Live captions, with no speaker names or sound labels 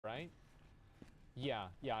right? Yeah,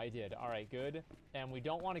 I did. Alright, good. And we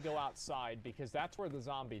don't want to go outside because that's where the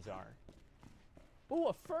zombies are. Ooh,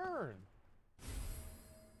 a fern!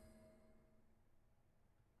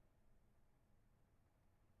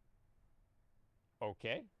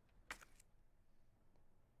 Okay.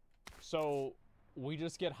 So, we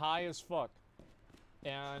just get high as fuck.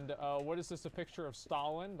 And, what is this, a picture of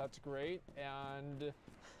Stalin? That's great. And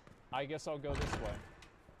I guess I'll go this way.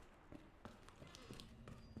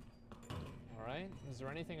 Alright, is there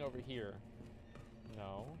anything over here?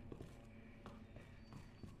 No.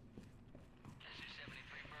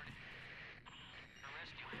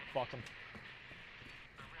 Fuck him.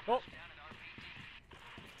 Oh!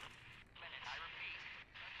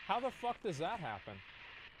 How the fuck does that happen?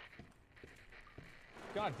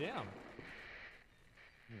 God damn.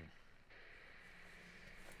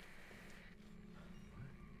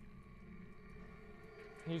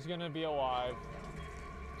 He's gonna be alive.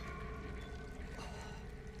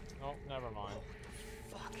 Oh, never mind.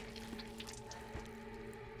 Fuck.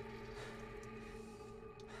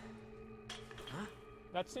 Huh?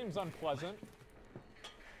 That seems unpleasant.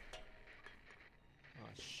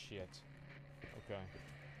 Oh, shit. Okay.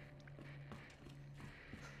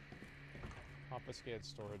 Confiscated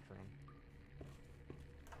storage room.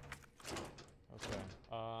 Okay.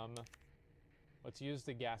 Let's use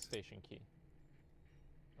the gas station key.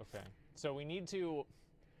 Okay. So we need to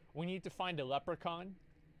find a leprechaun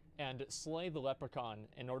and slay the leprechaun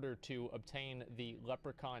in order to obtain the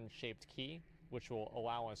leprechaun-shaped key, which will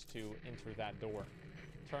allow us to enter that door.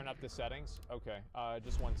 Turn up the settings. Okay.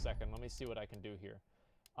 Just 1 second. Let me see what I can do here.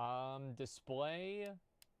 Display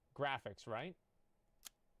graphics, right?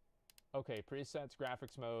 Okay, presets,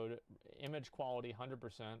 graphics mode, image quality,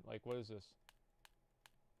 100%. Like, what is this?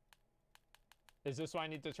 Is this what I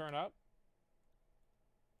need to turn up?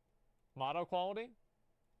 Model quality?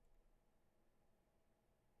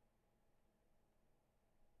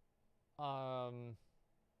 Go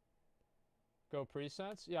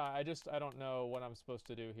presets? Yeah, I don't know what I'm supposed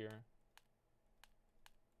to do here.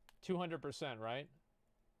 200%, right?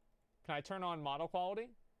 Can I turn on model quality?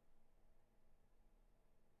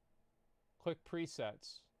 Click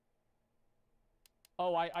presets.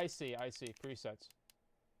 Oh, I see, presets.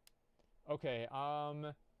 Okay,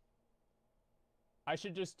 I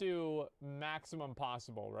should just do maximum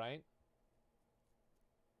possible, right?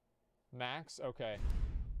 Max? Okay.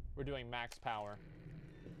 We're doing max power.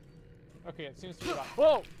 Okay, it seems to be about—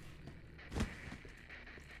 whoa!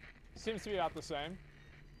 Seems to be about the same.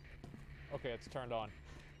 Okay, it's turned on.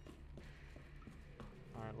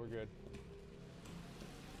 Alright, we're good.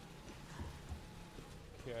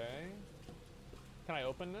 Okay. Can I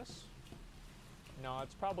open this? No,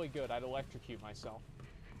 it's probably good. I'd electrocute myself.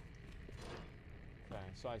 Okay,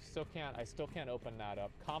 so I still can't open that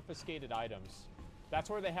up. Confiscated items. That's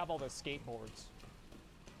where they have all the skateboards.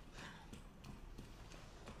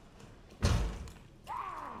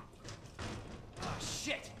 Oh,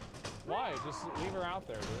 shit! Why? Just leave her out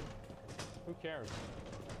there, dude. Who cares?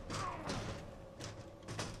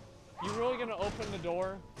 You really gonna open the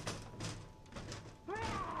door?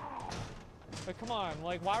 But come on,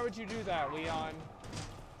 like, why would you do that, Leon?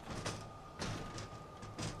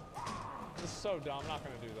 This is so dumb. I'm not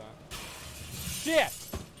gonna do that. Shit!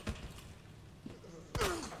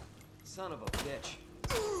 Son of a bitch.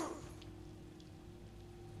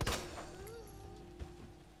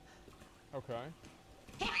 Okay.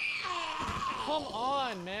 Come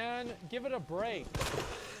on, man! Give it a break.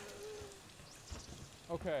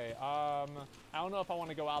 Okay, I don't know if I want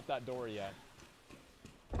to go out that door yet.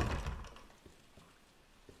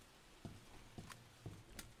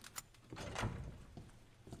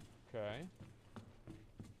 Okay.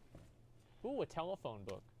 Ooh, a telephone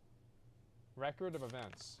book. Record of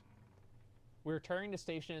events. We're turning the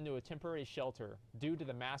station into a temporary shelter due to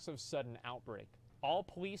the massive sudden outbreak. All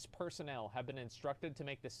police personnel have been instructed to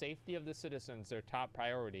make the safety of the citizens their top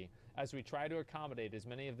priority as we try to accommodate as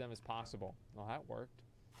many of them as possible. Well, that worked.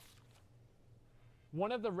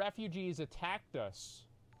 One of the refugees attacked us.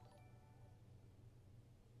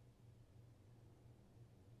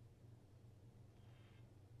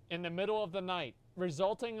 In the middle of the night,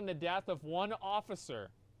 resulting in the death of one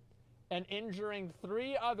officer and injuring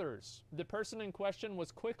 3 others. The person in question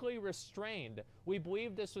was quickly restrained. We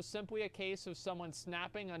believe this was simply a case of someone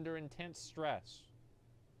snapping under intense stress.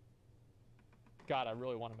 God, I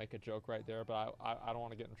really want to make a joke right there, but I don't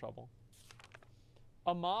want to get in trouble.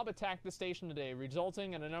 A mob attacked the station today,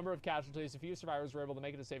 resulting in a number of casualties. A few survivors were able to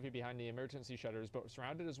make it to safety behind the emergency shutters, but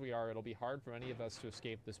surrounded as we are, it'll be hard for any of us to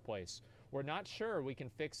escape this place. We're not sure we can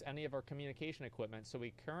fix any of our communication equipment, so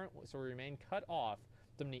we remain cut off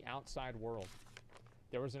than the outside world.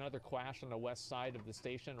 There was another crash on the west side of the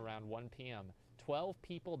station around 1 p.m. 12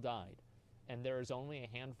 people died, and there is only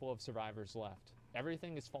a handful of survivors left.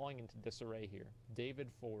 Everything is falling into disarray here.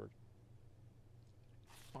 David Ford.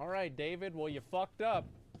 All right, David. Well, you fucked up.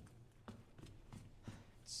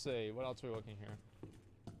 Let's see. What else are we looking here?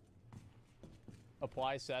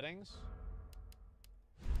 Apply settings.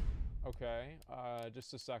 Okay.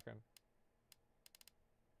 Just a second.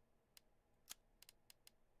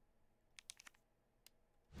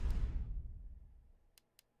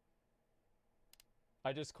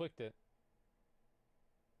 I just clicked it.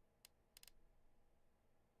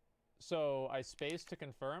 So I spaced to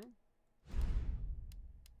confirm.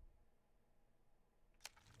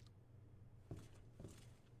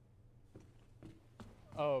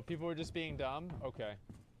 Oh, people were just being dumb? Okay.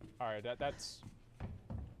 Alright, that's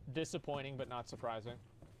disappointing but not surprising.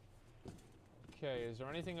 Okay, is there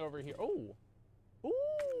anything over here? Oh!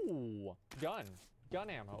 Ooh! Gun. Gun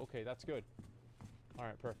ammo. Okay, that's good.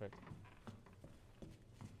 Alright, perfect.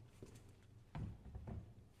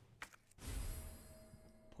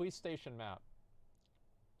 Police station map.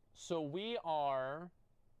 So we are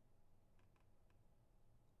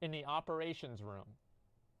in the operations room.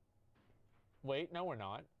 Wait, no we're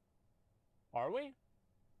not. Are we?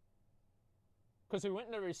 Because we went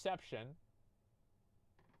into reception.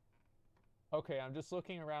 Okay, I'm just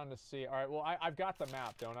looking around to see. All right, well, I've got the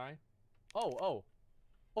map, don't I? Oh.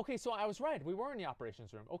 Okay, so I was right. We were in the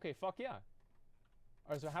operations room. Okay, fuck yeah.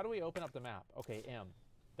 All right, so how do we open up the map? Okay, M.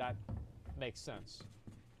 That makes sense.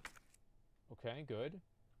 Okay, good.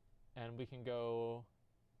 And we can go...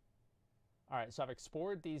 All right, so I've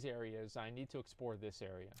explored these areas. I need to explore this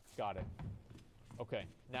area. Got it. Okay,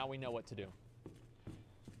 now we know what to do.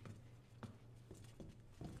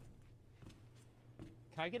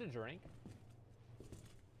 Can I get a drink?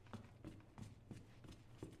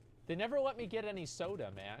 They never let me get any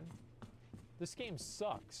soda, man. This game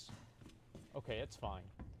sucks. Okay, it's fine.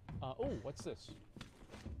 Oh, what's this?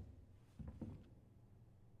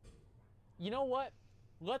 You know what?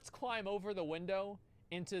 Let's climb over the window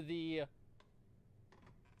into the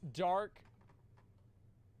dark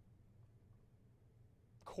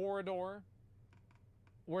corridor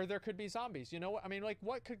where there could be zombies. You know what? I mean, like,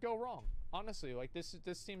 what could go wrong? Honestly, like, this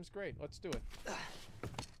seems great. Let's do it.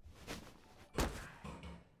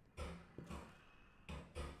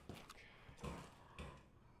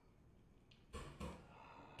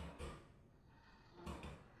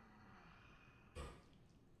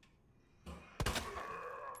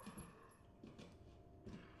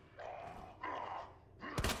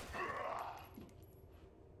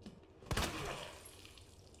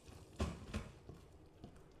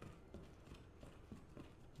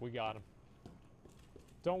 We got him.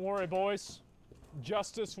 Don't worry, boys.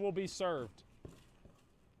 Justice will be served.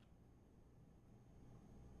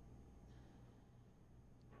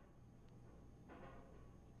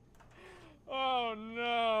 Oh,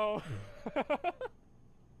 no.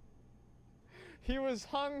 He was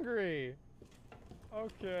hungry.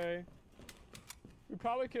 Okay. We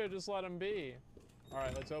probably could have just let him be. All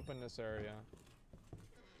right, let's open this area.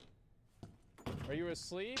 Are you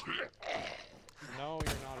asleep? No,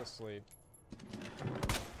 you're not asleep.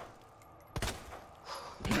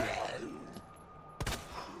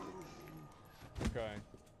 Okay.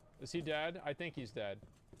 Is he dead? I think he's dead.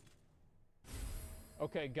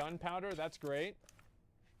 Okay, gunpowder, that's great.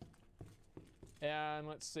 And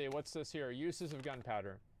let's see, what's this here? Uses of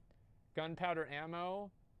gunpowder. Gunpowder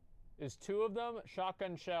ammo is 2 of them.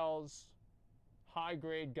 Shotgun shells,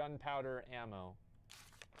 high-grade gunpowder ammo.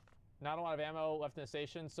 Not a lot of ammo left in the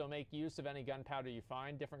station, so make use of any gunpowder you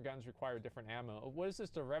find. Different guns require different ammo. What is this,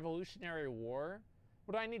 the Revolutionary War?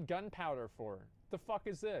 What do I need gunpowder for? The fuck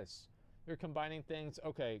is this? You're combining things.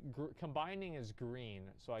 Okay, combining is green,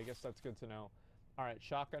 so I guess that's good to know. All right,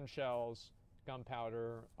 shotgun shells,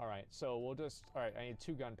 gunpowder. All right, so we'll just... All right, I need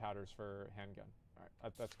 2 gunpowders for handgun. All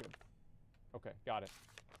right, that's good. Okay, got it.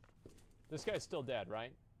 This guy's still dead,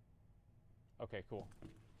 right? Okay, cool.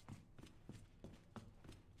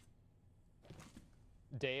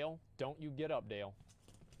 Dale, don't you get up, Dale.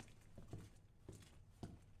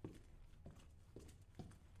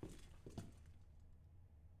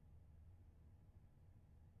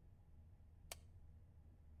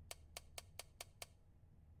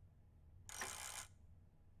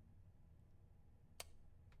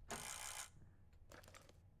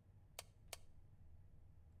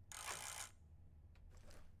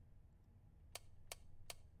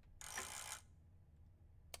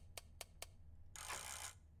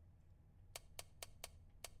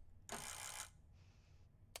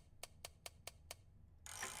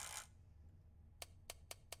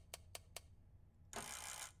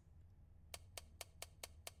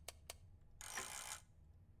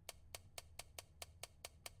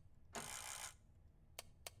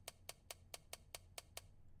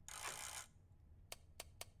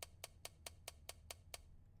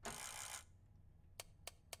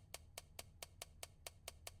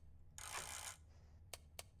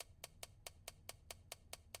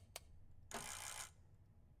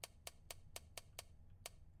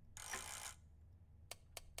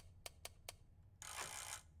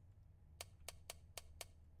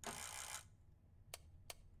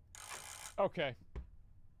 Okay.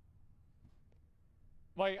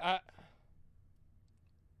 Like,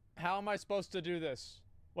 how am I supposed to do this?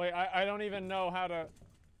 Like, I don't even know how to...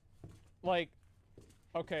 Like...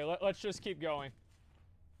 Okay, let's just keep going.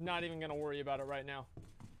 Not even gonna worry about it right now.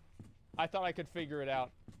 I thought I could figure it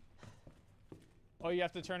out. Oh, you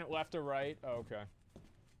have to turn it left or right? Oh, okay.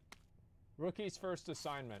 Rookie's first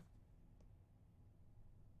assignment.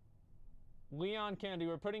 Leon Kennedy,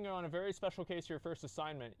 we're putting you on a very special case for your first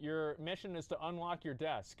assignment. Your mission is to unlock your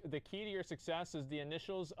desk. The key to your success is the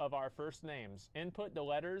initials of our first names. Input the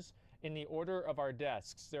letters in the order of our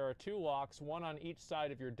desks. There are 2 locks, one on each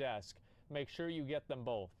side of your desk. Make sure you get them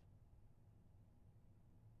both.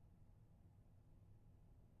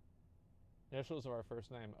 Initials of our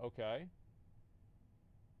first name. Okay.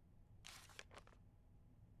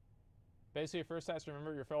 Basically, you first has to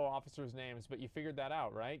remember your fellow officers' names, but you figured that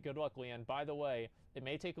out, right? Good luck, Leon. By the way, it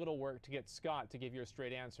may take a little work to get Scott to give you a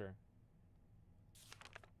straight answer.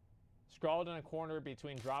 Scrawled in a corner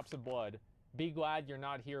between drops of blood. Be glad you're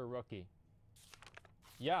not here, rookie.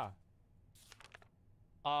 Yeah.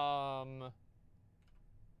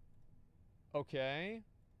 Okay.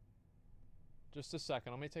 Just a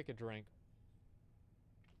second. Let me take a drink.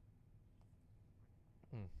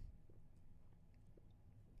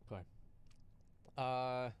 Okay.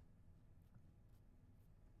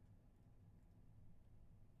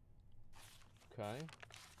 Okay.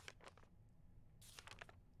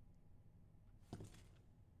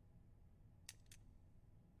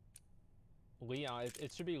 Leon.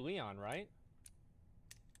 It should be Leon, right?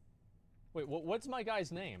 Wait, what's my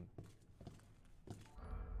guy's name?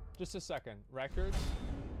 Just a second. Records?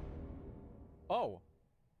 Oh.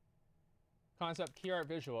 Concept, key art,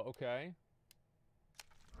 visual. Okay.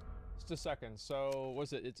 Just a second. So,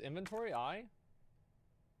 was it? It's inventory? I?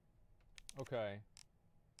 Okay.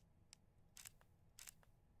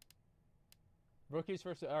 Rookies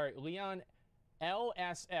first. All right. Leon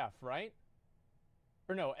LSF, right?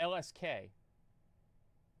 Or no, LSK.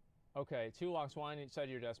 Okay. 2 locks, 1 on each side of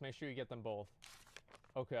your desk. Make sure you get them both.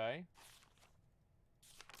 Okay.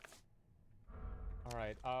 All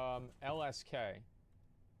right. LSK.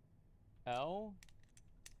 L.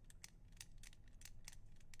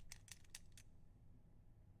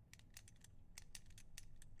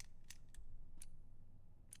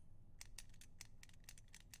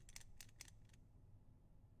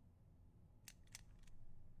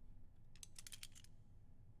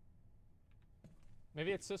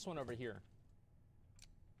 Maybe it's this one over here.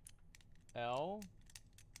 L.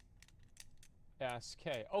 S.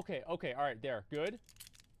 K. Okay, okay, all right, there. Good.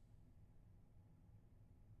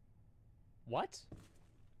 What?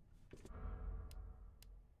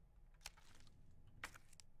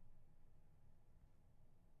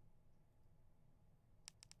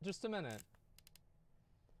 Just a minute.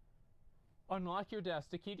 Unlock your desk.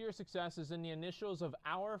 The key to your success is in the initials of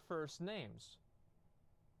our first names.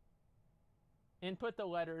 Input the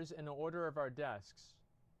letters in the order of our desks.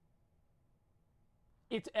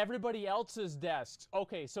 It's everybody else's desks.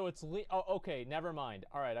 Okay, so it's oh, okay, never mind.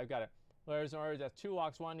 All right, I've got it. Letters in order of desk. 2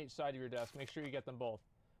 locks, 1 on each side of your desk. Make sure you get them both.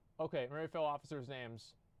 Okay, remember your fellow officers'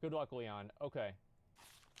 names. Good luck, Leon. Okay.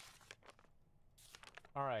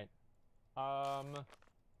 All right.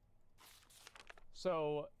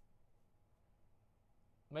 So,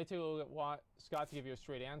 it might take a little bit Scott to give you a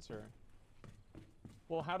straight answer.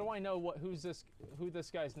 Well, how do I know who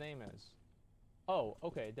this guy's name is? Oh,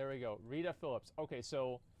 okay, there we go. Rita Phillips. Okay,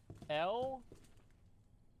 so L.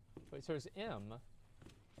 Wait, so there's M.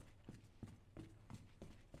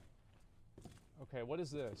 Okay, what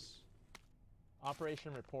is this?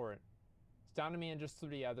 Operation report. It's down to me and just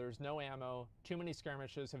 3 others. No ammo. Too many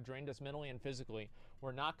skirmishes have drained us mentally and physically.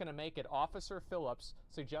 We're not going to make it. Officer Phillips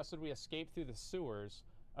suggested we escape through the sewers.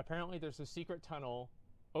 Apparently there's a secret tunnel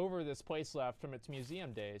over this place left from its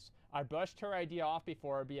museum days. I brushed her idea off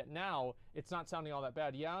before, but yet now it's not sounding all that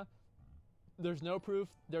bad. Yeah, there's no proof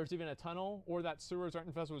there's even a tunnel or that sewers aren't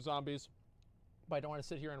infested with zombies, but I don't want to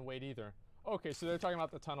sit here and wait either. Okay, so they're talking about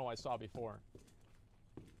the tunnel I saw before.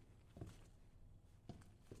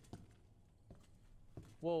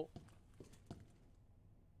 Well,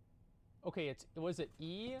 okay, was it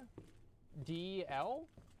E, D, L?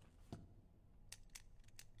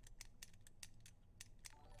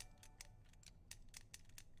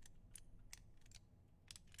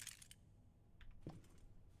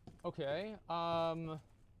 Okay,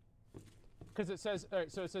 because it says, all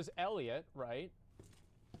right, so it says Elliot, right?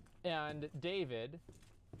 And David,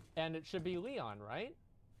 and it should be Leon, right?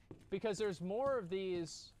 Because there's more of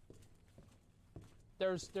these,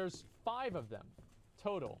 there's 5 of them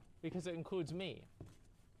total, because it includes me.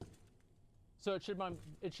 So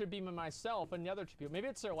it should be myself and the other two people. Maybe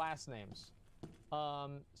it's their last names.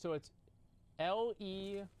 So it's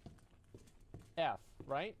L-E-F,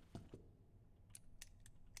 right?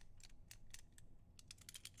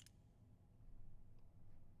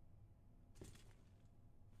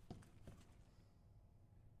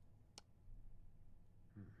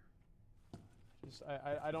 Just,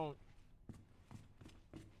 I don't...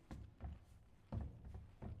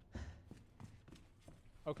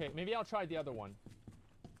 Okay, maybe I'll try the other one.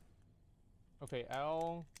 Okay,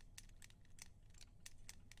 L...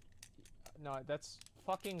 No, that's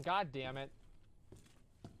fucking goddamn it.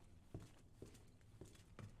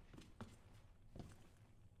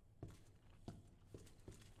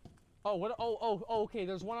 Oh, what? Oh, okay,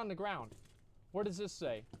 there's one on the ground. What does this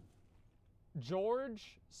say?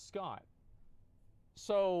 George Scott.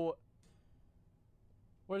 So,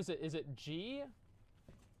 what is it? Is it G?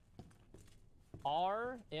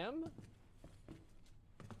 R? M?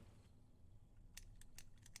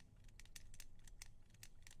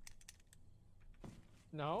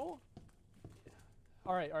 No?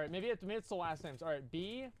 Alright, maybe it's the last names. Alright,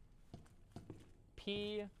 B,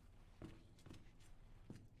 P,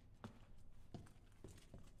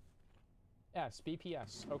 S,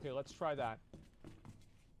 BPS. Okay, let's try that.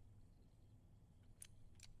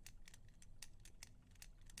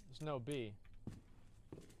 There's no B.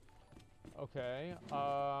 Okay,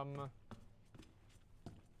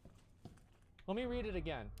 let me read it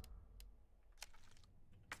again.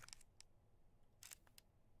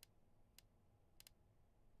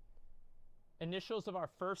 Initials of our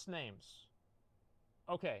first names.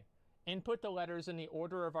 Okay. Input the letters in the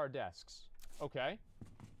order of our desks. Okay.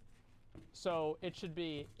 So it should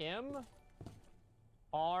be M,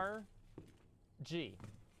 R, G.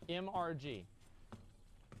 M, R, G.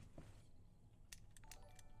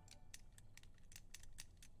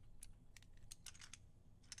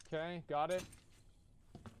 Okay, got it.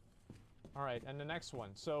 All right, and the next one.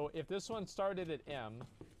 So if this one started at M,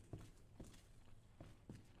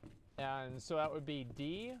 and so that would be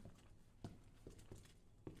D,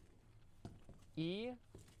 E,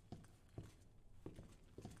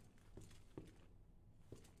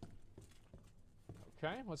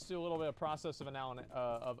 okay, let's do a little bit of process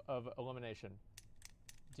of elimination.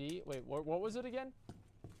 D, wait, what was it again?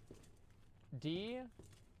 D,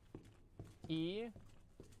 E,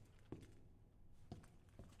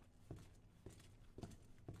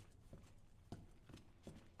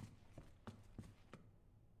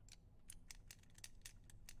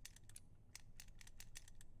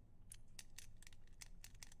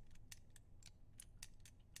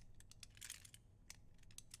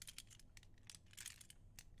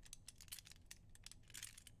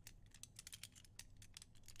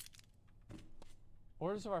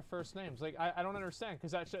 orders of our first names. Like, I don't understand,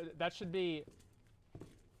 because that should be...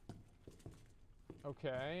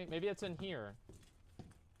 Okay, maybe it's in here.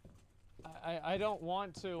 I don't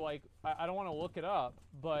want to, like, I don't want to look it up,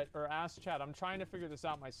 but, or ask chat. I'm trying to figure this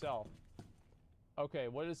out myself. Okay,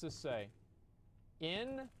 what does this say?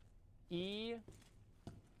 N, E,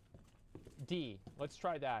 D. Let's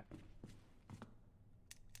try that.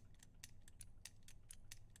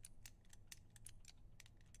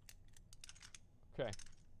 Okay.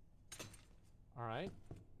 All right.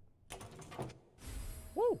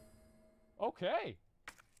 Woo! Okay.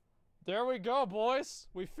 There we go, boys.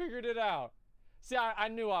 We figured it out. See, I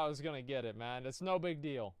knew I was gonna get it, man. It's no big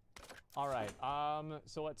deal. All right.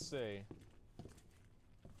 So let's see.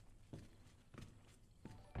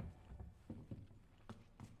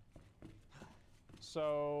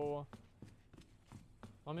 So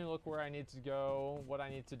let me look where I need to go, what I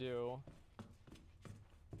need to do.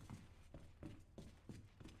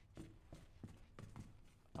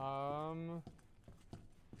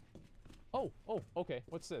 Oh, okay.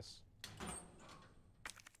 What's this?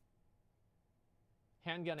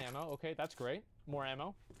 Handgun ammo. Okay, that's great. More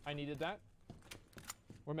ammo. I needed that.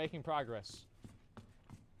 We're making progress.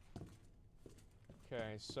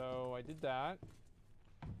 Okay, so I did that.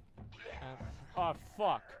 Oh,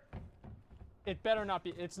 fuck. It better not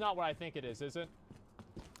be. It's not what I think it is it?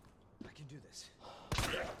 I can do this.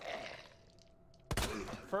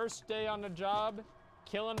 First day on the job,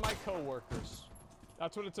 killing my coworkers.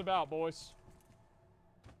 That's what it's about, boys.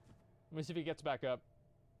 Let me see if he gets back up.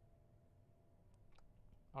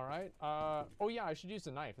 All right. Oh yeah, I should use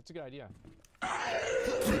the knife. It's a good idea.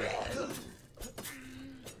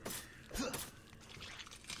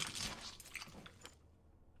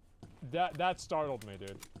 That startled me,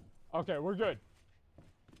 dude. Okay, we're good.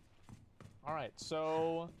 All right,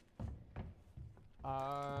 so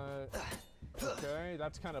okay,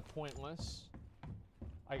 that's kind of pointless.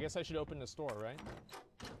 I guess I should open the store, right?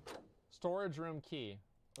 Storage room key.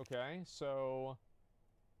 Okay, so...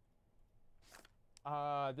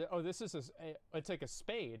 oh, this is it's like a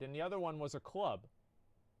spade, and the other one was a club.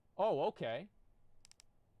 Oh, okay.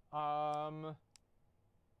 Alrighty,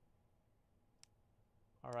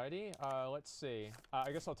 let's see.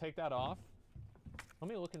 I guess I'll take that off. Let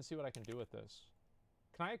me look and see what I can do with this.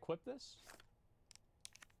 Can I equip this?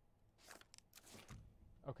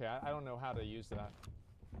 Okay, I don't know how to use that.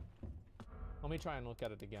 Let me try and look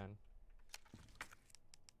at it again.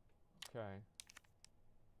 Okay.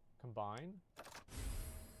 Combine.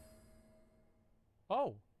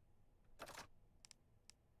 Oh!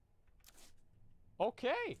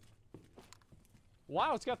 Okay!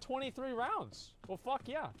 Wow, it's got 23 rounds! Well, fuck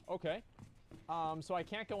yeah. Okay. So I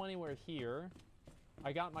can't go anywhere here.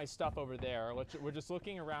 I got my stuff over there. We're just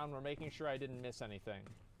looking around. We're making sure I didn't miss anything.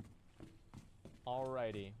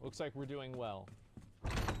 Alrighty. Looks like we're doing well.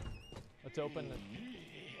 Let's open the...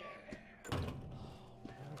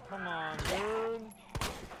 Come on, dude!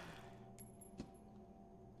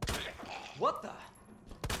 What the?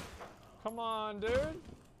 Come on, dude!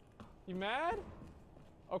 You mad?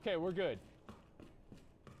 Okay, we're good.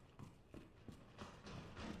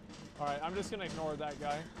 Alright, I'm just gonna ignore that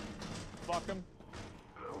guy. Fuck him.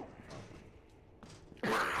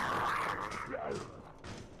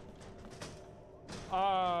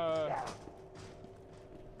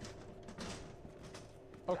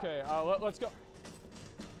 Okay, let's go.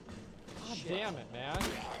 God damn it, man.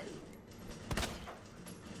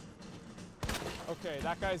 Okay,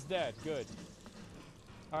 that guy's dead. Good.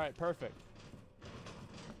 Alright, perfect.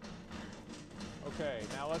 Okay,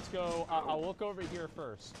 now let's go. I'll look over here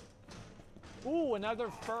first. Ooh, another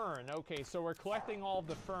fern. Okay, so we're collecting all of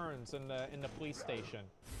the ferns in the police station.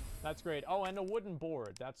 That's great. Oh, and a wooden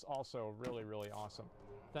board. That's also really, really awesome.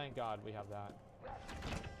 Thank God we have that.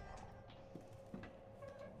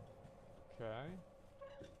 Okay.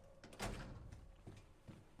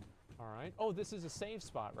 All right. Oh, this is a save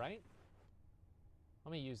spot, right?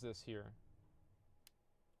 Let me use this here.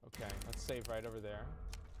 Okay, let's save right over there.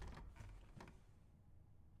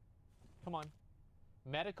 Come on.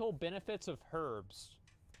 Medical benefits of herbs.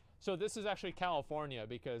 So this is actually California,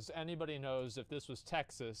 because anybody knows if this was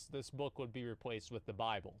Texas, this book would be replaced with the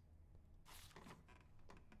Bible.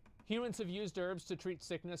 Humans have used herbs to treat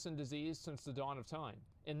sickness and disease since the dawn of time.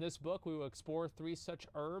 In this book, we will explore 3 such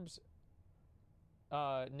herbs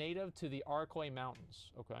native to the Arklay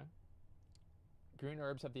Mountains. Okay. Green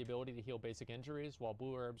herbs have the ability to heal basic injuries, while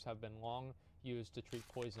blue herbs have been long used to treat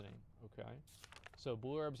poisoning. Okay. So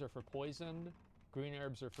blue herbs are for poisoned, green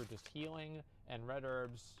herbs are for just healing, and red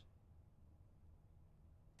herbs,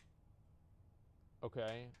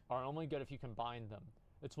 okay, are only good if you combine them.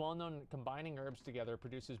 It's well known that combining herbs together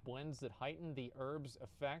produces blends that heighten the herb's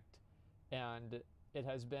effect, and it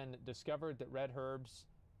has been discovered that red herbs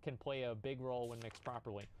can play a big role when mixed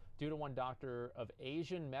properly. Due to one doctor of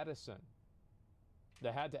Asian medicine,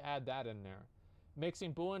 they had to add that in there.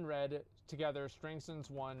 Mixing blue and red together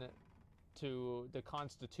strengthens one to the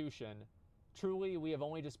constitution. Truly, we have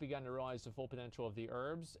only just begun to realize the full potential of the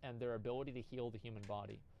herbs and their ability to heal the human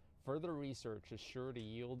body. Further research is sure to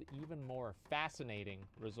yield even more fascinating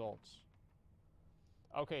results.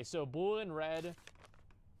 Okay, so blue and red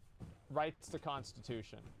writes the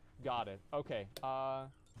Constitution. Got it. Okay.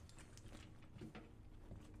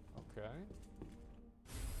 Okay.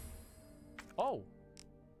 Oh!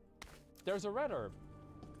 There's a red herb.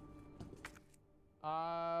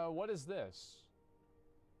 What is this?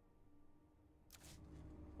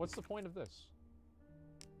 What's the point of this?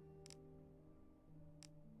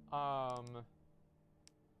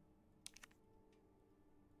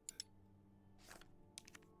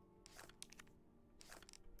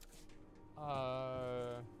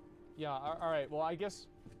 Yeah, alright, well, I guess...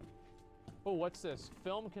 Oh, what's this?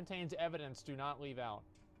 Film contains evidence, do not leave out.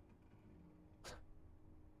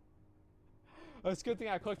 It's a good thing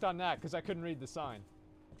I clicked on that, because I couldn't read the sign.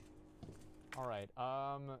 Alright,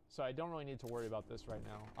 so I don't really need to worry about this right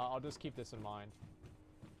now. I'll just keep this in mind.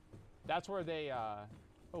 That's where they,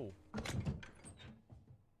 oh.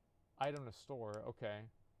 Item to store, okay.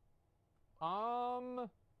 I'll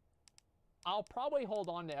probably hold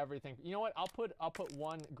on to everything. You know what? I'll put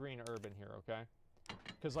 1 green herb in here, okay?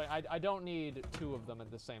 Because, like, I don't need 2 of them at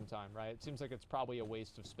the same time, right? It seems like it's probably a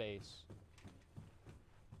waste of space.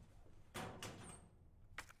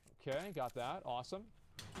 Okay, got that. Awesome.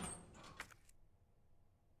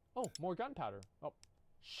 Oh, more gunpowder. Oh,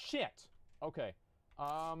 shit. Okay.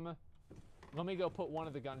 Let me go put one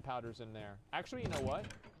of the gunpowders in there. Actually, you know what?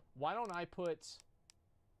 Why don't I put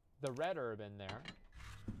the red herb in there?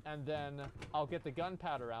 and then I'll get the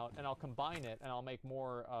gunpowder out, and I'll combine it, and I'll make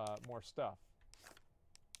more stuff.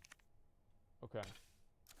 Okay.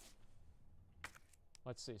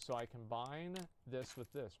 Let's see. So I combine this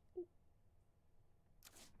with this.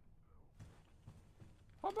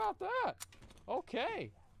 How about that?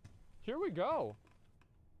 Okay. Here we go.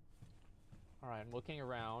 All right, I'm looking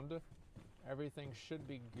around. Everything should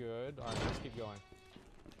be good. All right, let's keep going.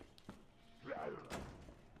 All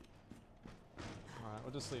right,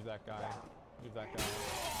 we'll just leave that guy. Leave that guy.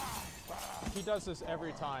 He does this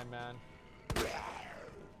every time, man.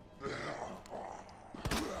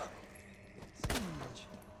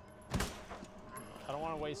 I don't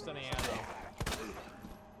want to waste any ammo.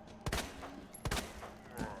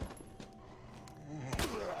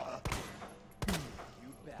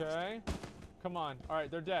 Okay. Come on. All right,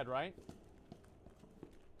 they're dead, right?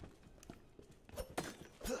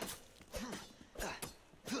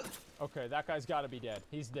 Okay, that guy's got to be dead.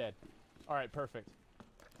 He's dead. All right, perfect.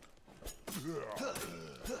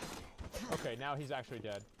 Okay, now he's actually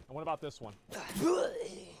dead. And what about this one?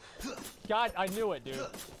 God, I knew it, dude.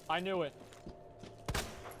 I knew it.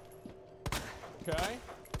 Okay.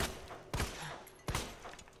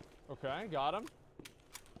 Okay, got him.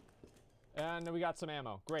 And we got some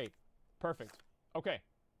ammo. Great. Perfect. Okay.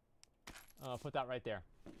 Put that right there.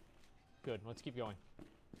 Good. Let's keep going.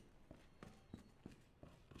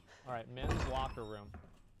 All right, men's locker room.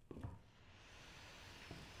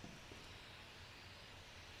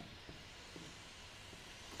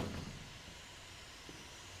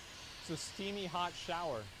 It's a steamy hot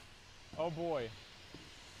shower. Oh boy.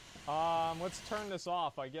 Let's turn this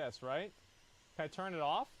off, I guess, right? Can I turn it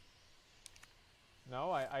off?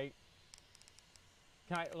 No,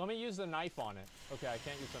 let me use the knife on it. Okay, I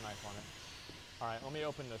can't use the knife on it. All right, let me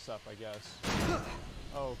open this up, I guess.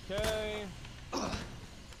 Okay. What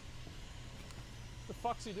the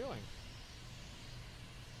fuck's he doing?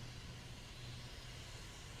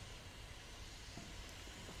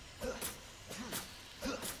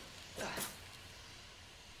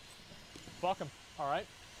 Fuck him. All right.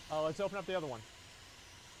 Let's open up the other one.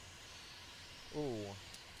 Ooh.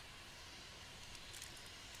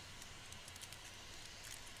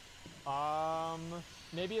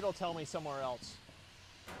 Maybe it'll tell me somewhere else.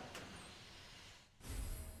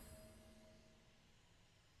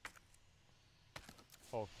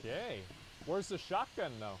 Okay. Where's the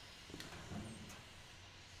shotgun, though?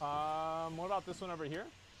 What about this one over here?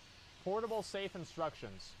 Portable safe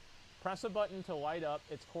instructions. Press a button to light up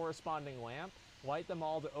its corresponding lamp. Light them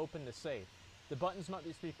all to open the safe. The buttons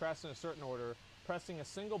must be pressed in a certain order. Pressing a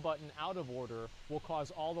single button out of order will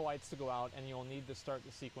cause all the lights to go out, and you'll need to start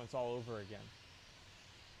the sequence all over again.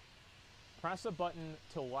 Press a button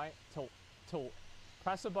to light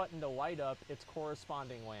up its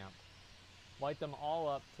corresponding lamp. Light them all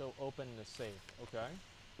up to open the safe. Okay.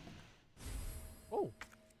 Oh.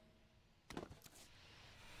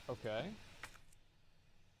 Okay.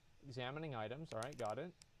 Examining items. All right, got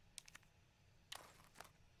it.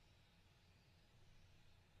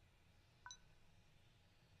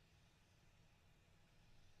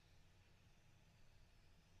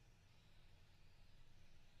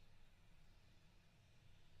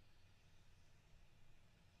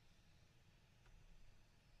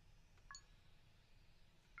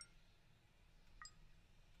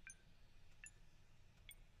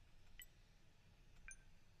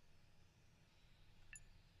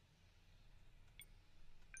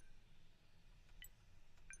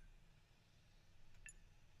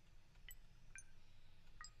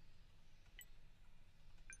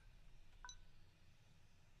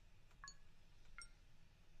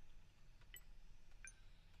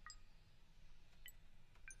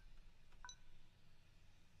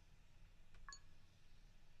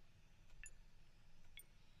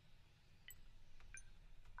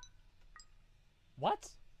 What?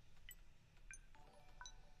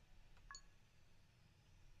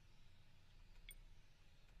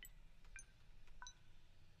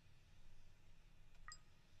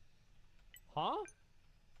 Huh?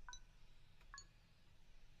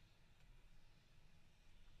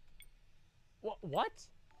 What?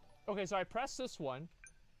 Okay, so I press this one.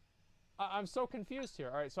 I'm so confused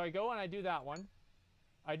here. All right, so I go and I do that one.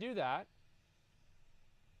 I do that.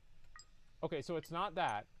 Okay, so it's not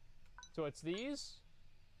that. So it's these.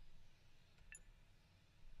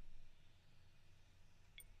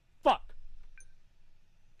 Fuck.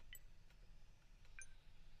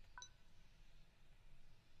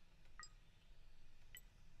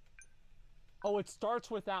 Oh, it starts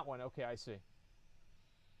with that one. Okay, I see.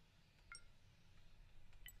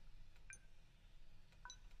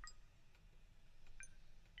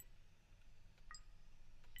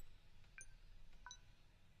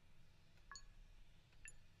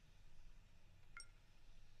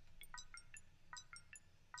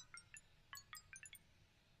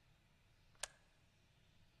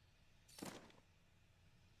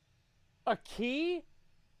 A key?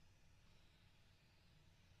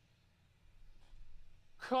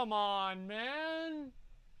 Come on, man.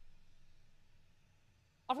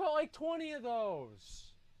 I've got like 20 of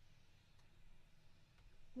those.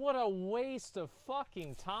 What a waste of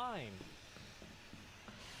fucking time.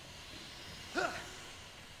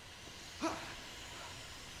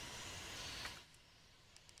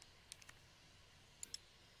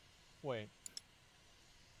 Wait.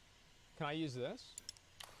 Can I use this?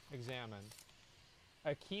 Examine.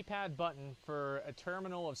 A keypad button for a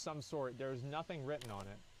terminal of some sort. There's nothing written on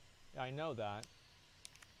it. I know that.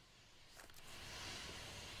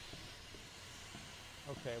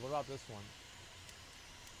 Okay, what about this one?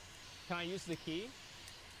 Can I use the key?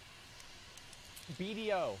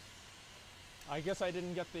 BDO. I guess I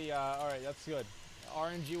didn't get the, alright, that's good.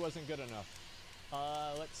 RNG wasn't good enough.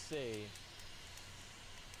 Let's see.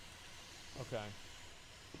 Okay.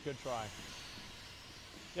 Good try.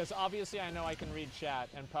 Yes, obviously I know I can read chat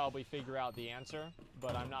and probably figure out the answer,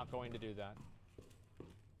 but I'm not going to do that.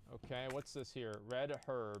 Okay, what's this here? Red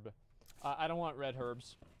herb. I don't want red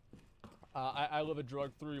herbs. I live a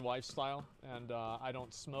drug-free lifestyle, and I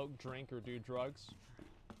don't smoke, drink, or do drugs.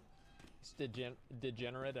 It's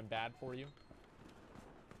degenerate and bad for you.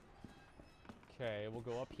 Okay, we'll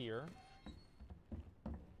go up here.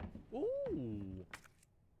 Ooh!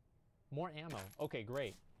 More ammo. Okay,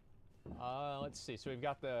 great. Let's see. So we've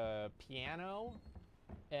got the piano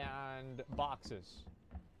and boxes.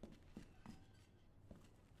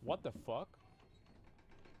 What the fuck?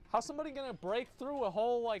 How's somebody gonna break through a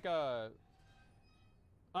whole, like, a...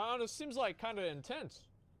 this seems, like, kind of intense.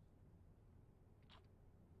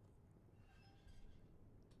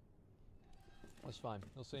 That's fine.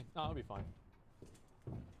 You'll see. No, it'll be fine.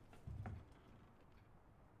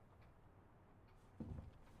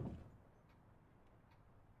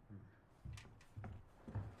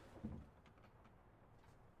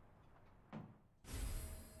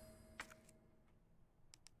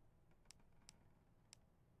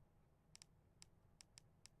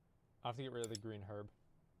 I have to get rid of the green herb.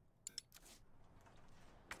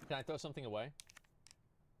 Can I throw something away?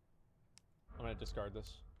 I'm gonna discard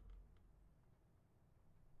this.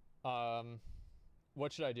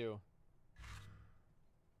 What should I do?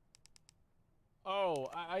 Oh,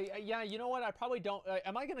 yeah, you know what? I probably don't...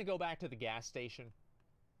 am I gonna go back to the gas station?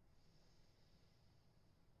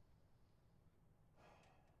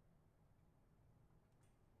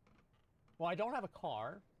 Well, I don't have a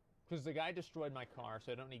car, because the guy destroyed my car,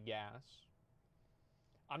 so I don't need gas.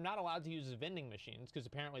 I'm not allowed to use vending machines, because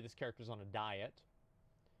apparently this character's on a diet.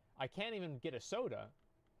 I can't even get a soda,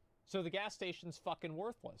 so the gas station's fucking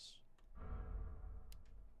worthless.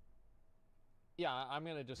 Yeah, I'm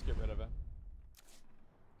gonna just get rid of it.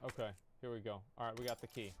 Okay, here we go. Alright, we got the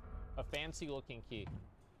key. A fancy-looking key.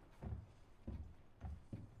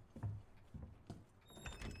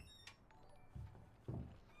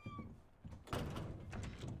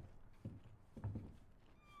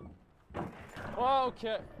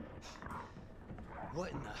 Okay.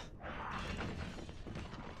 What in the...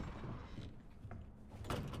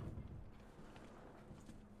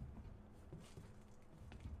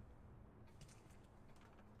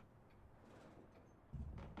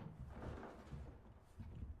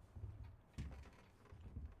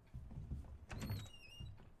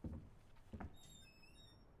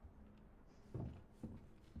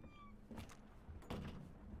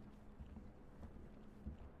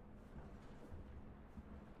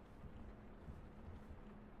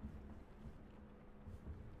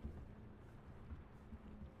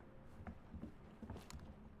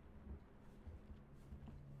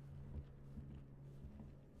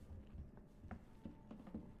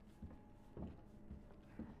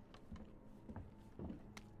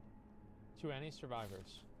 To any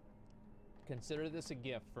survivors, consider this a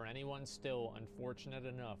gift for anyone still unfortunate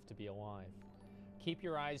enough to be alive. Keep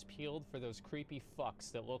your eyes peeled for those creepy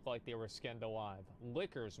fucks that look like they were skinned alive.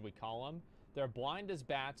 Lickers, we call them. They're blind as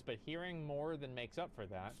bats, but hearing more than makes up for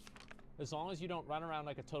that. As long as you don't run around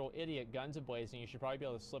like a total idiot, guns a-blazing, you should probably be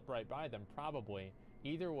able to slip right by them, probably.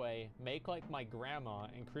 Either way, make like my grandma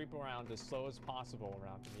and creep around as slow as possible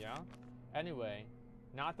around them, yeah? Anyway,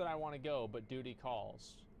 not that I want to go, but duty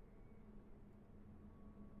calls.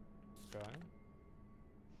 Okay.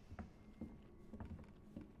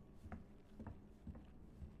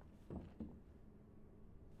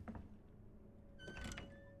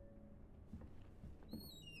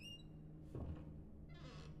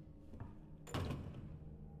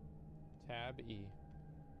 Tab E.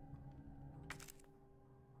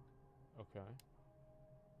 Okay.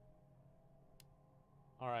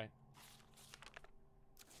 All right.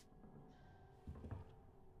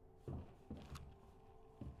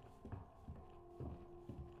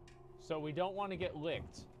 So we don't want to get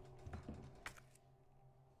licked.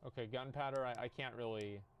 Okay, gunpowder, I can't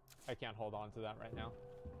really... I can't hold on to that right now.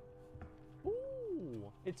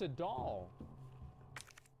 Ooh, it's a doll.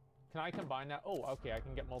 Can I combine that? Oh, okay, I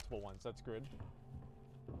can get multiple ones. That's good.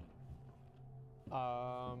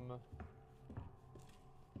 So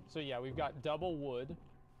yeah, we've got double wood.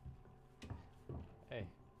 Hey.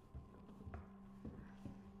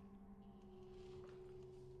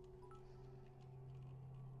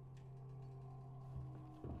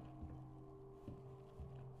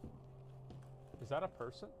 Is that a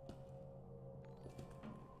person?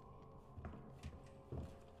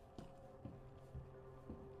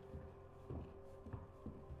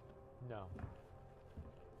 No.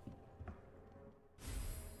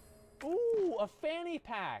 Ooh, a fanny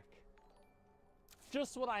pack!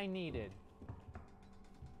 Just what I needed.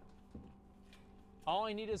 All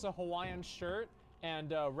I need is a Hawaiian shirt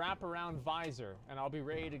and a wraparound visor, and I'll be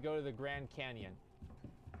ready to go to the Grand Canyon.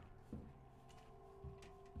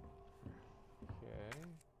 Okay.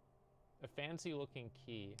 A fancy looking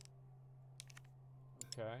key.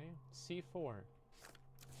 Okay. C4.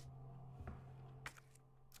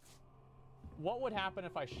 What would happen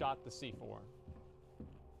if I shot the C4?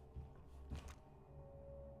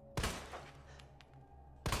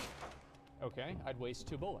 Okay, I'd waste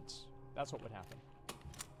 2 bullets. That's what would happen.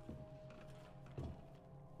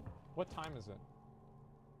 What time is it?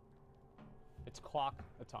 It's clock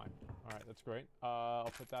a time. All right, that's great. I'll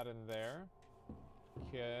put that in there.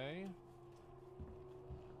 Okay.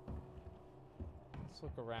 Let's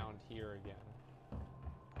look around here again.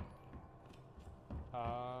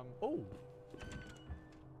 Oh!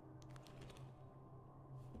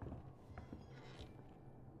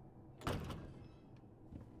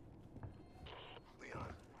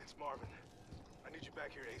 Leon, it's Marvin. I need you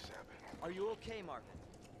back here ASAP. Are you okay, Marvin?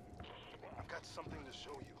 I've got something to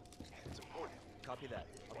show you. It's important. Copy that.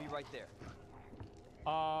 I'll be right there.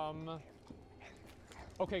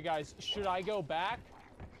 Okay, guys, should I go back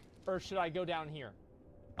or should I go down here?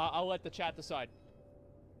 I'll let the chat decide.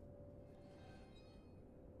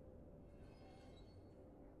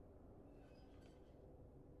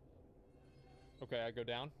 Okay, I go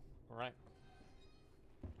down. All right.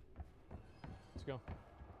 Let's go.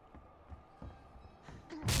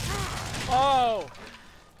 Oh!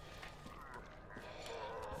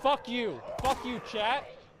 Fuck you. Fuck you, chat.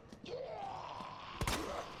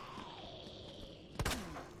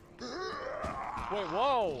 Wait,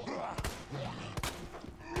 whoa.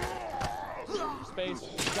 Space.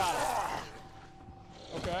 Got it.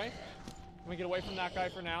 Okay. Let me get away from that guy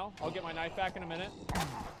for now. I'll get my knife back in a minute.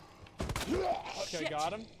 Okay, Shit.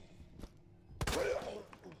 got him.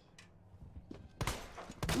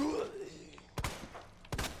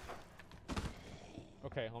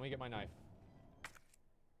 Okay, let me get my knife.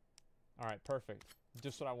 All right, perfect.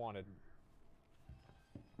 Just what I wanted.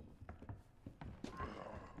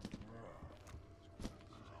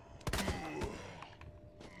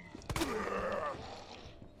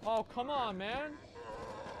 Oh, come on, man.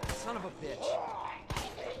 Son of a bitch.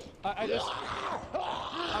 I'm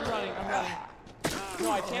running.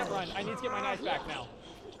 No, I can't run. I need to get my knife back now.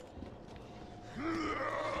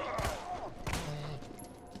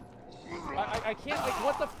 I can't, like,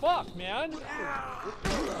 what the fuck, man?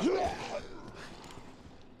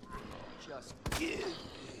 Just...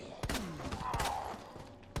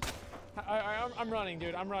 I'm running,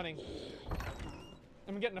 dude. I'm running.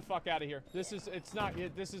 I'm getting the fuck out of here. This is not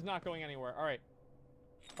going anywhere. All right.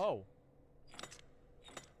 Oh.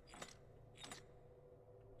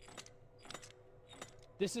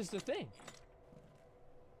 This is the thing.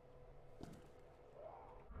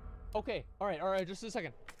 Okay. All right. Just a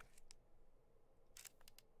second.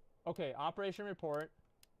 Okay. Operation report.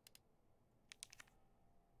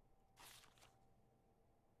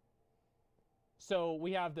 So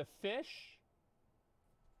we have the fish,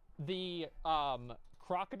 the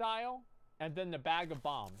crocodile, and then the bag of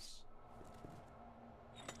bombs.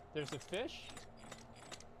 There's a fish,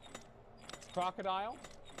 crocodile,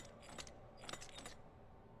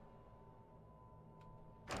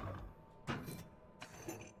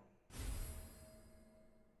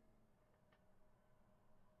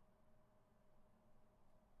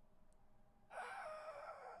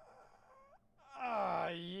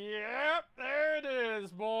 yep, there it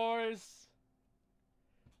is, boys.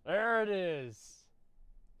 There it is.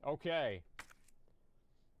 Okay.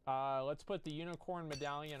 Let's put the unicorn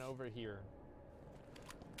medallion over here.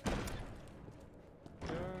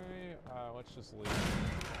 Okay, let's just leave.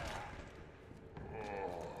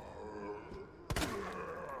 Okay,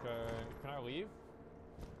 can I leave?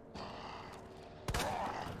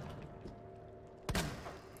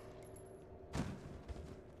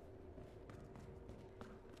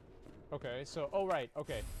 Okay, so, oh, right,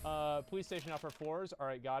 okay. Police station upper floors. All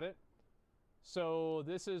right, got it. So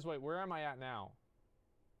this is, wait, where am I at now?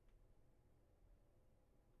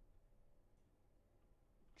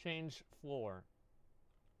 Change floor.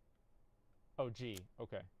 Oh, G,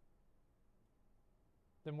 okay.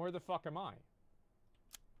 Then where the fuck am I?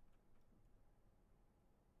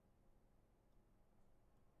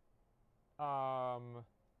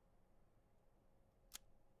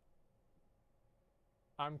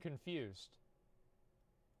 I'm confused.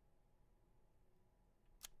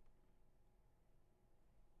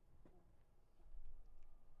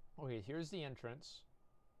 Okay, here's the entrance.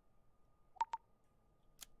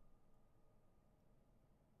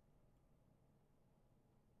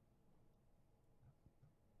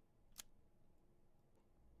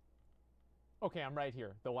 Okay, I'm right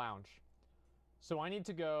here, the lounge. So I need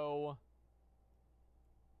to go...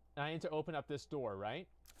 I need to open up this door, right?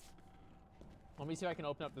 Let me see if I can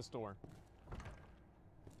open up this door.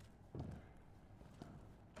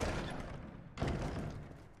 I'm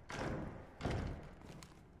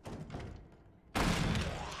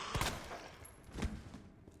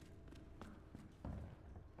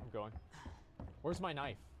going. Where's my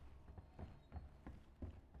knife?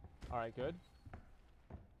 Alright, good.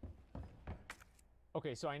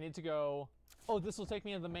 Okay, so I need to go... Oh, this will take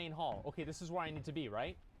me to the main hall. Okay, this is where I need to be,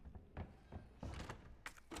 right?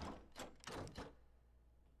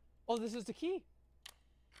 Oh, this is the key.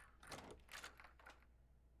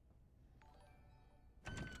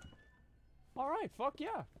 All right, fuck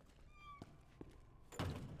yeah.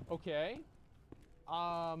 Okay.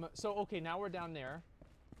 So, okay, now we're down there.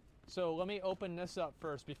 So let me open this up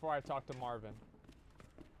first before I talk to Marvin.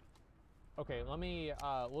 Okay, let me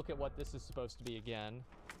look at what this is supposed to be again.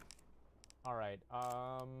 All right,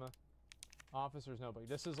 officer's notebook.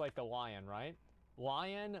 This is like the lion, right?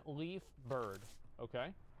 Lion, leaf, bird.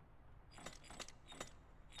 Okay.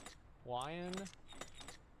 Lion,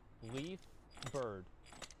 leaf, bird.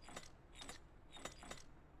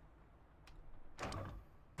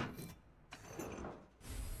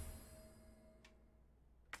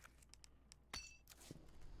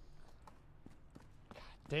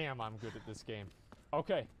 Damn, I'm good at this game.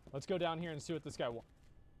 Okay, let's go down here and see what this guy wants.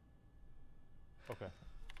 Okay.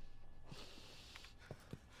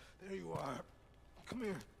 There you are. Come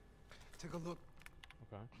here. Take a look.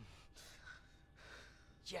 Okay.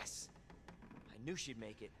 Yes. I knew she'd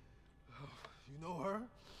make it. Oh, you know her?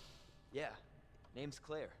 Yeah. Name's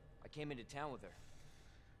Claire. I came into town with her.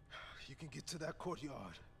 You can get to that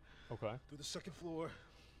courtyard. Okay. Through the second floor.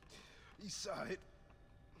 East side.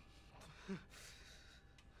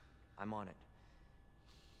 I'm on it.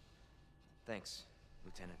 Thanks,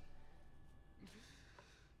 Lieutenant.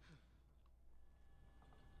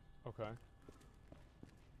 Okay.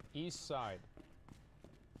 East side.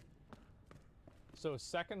 So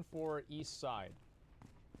second floor, east side.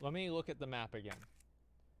 Let me look at the map again.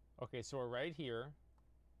 Okay, so we're right here.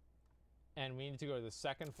 And we need to go to the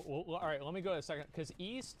second floor. Well, all right, let me go to the second, because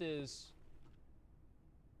east is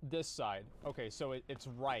this side. Okay, so it's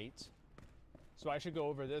right. So I should go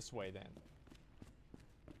over this way then.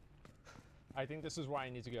 I think this is where I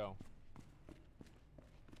need to go.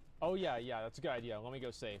 Oh yeah, that's a good idea. Let me go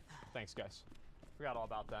save. Thanks, guys. Forgot all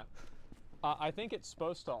about that. I think it's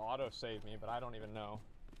supposed to auto-save me, but I don't even know.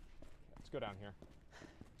 Let's go down here.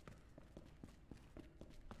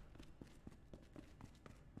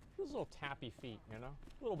 Those little tappy feet, you know?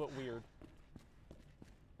 A little bit weird.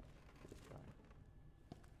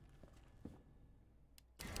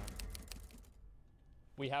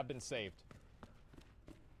 We have been saved.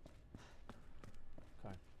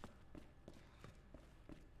 Okay.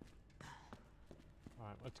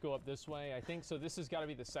 Alright, let's go up this way. I think so. This has got to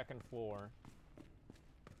be the second floor.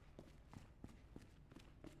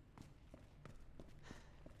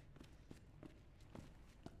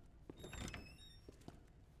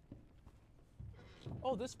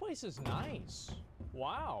 Oh, this place is nice.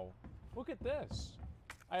 Wow. Look at this.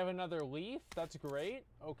 I have another leaf. That's great.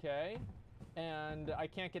 Okay. And I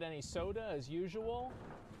can't get any soda as usual.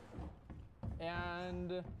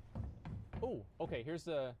 And... oh, okay, here's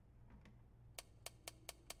the...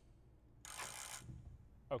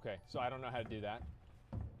 okay, so I don't know how to do that.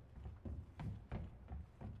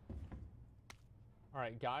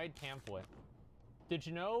 Alright, guide pamphlet. Did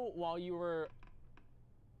you know while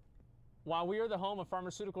we are the home of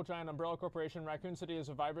pharmaceutical giant Umbrella Corporation, Raccoon City is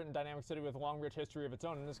a vibrant and dynamic city with a long, rich history of its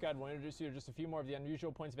own. In this guide, we'll introduce you to just a few more of the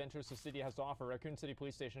unusual points of interest the city has to offer. Raccoon City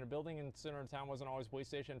Police Station, a building in the center of town, wasn't always a police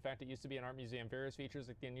station. In fact, it used to be an art museum. Various features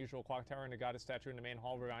like the unusual clock tower and a goddess statue in the main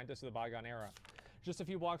hall remind us of the bygone era. Just a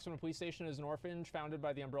few blocks from the police station is an orphanage founded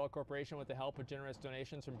by the Umbrella Corporation with the help of generous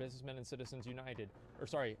donations from businessmen and citizens united. Or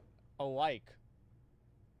sorry, alike.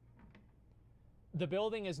 The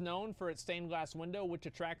building is known for its stained glass window, which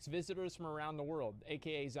attracts visitors from around the world,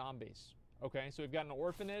 aka zombies. Okay, so we've got an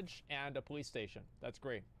orphanage and a police station. That's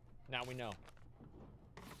great. Now we know.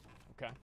 Okay.